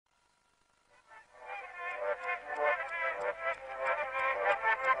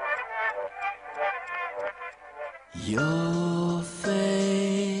Your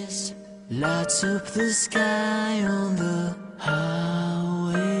face lights up the sky on the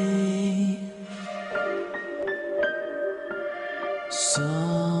highway.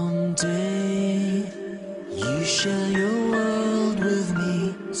 Someday you share your world with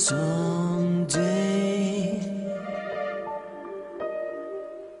me. Someday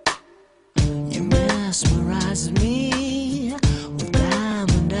you mesmerize me with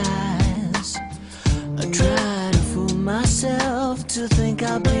diamond eyes. I try to fool myself to think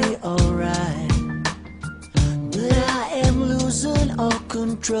I'll be alright, but I am losing all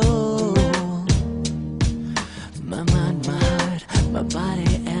control. My mind, my heart, my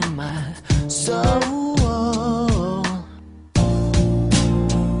body and my soul.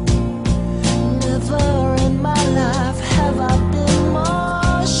 Never in my life have I been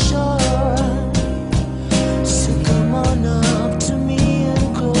more sure. So come on up to me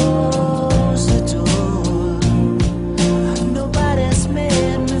and close the door. Nobody's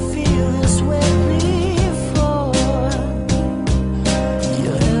made me feel this way before.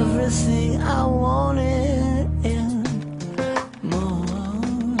 You're everything I wanted and more.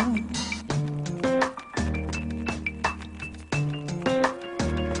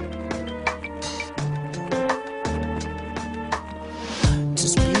 To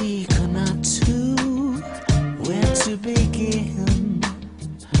speak or not to, where to begin?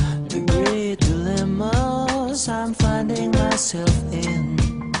 The great dilemmas I'm finding myself in.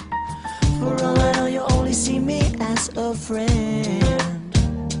 For all I know, you only see me as a friend.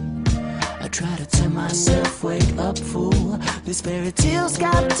 I try to tell myself, wake up fool, this fairy tale's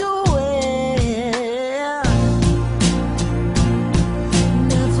got to end.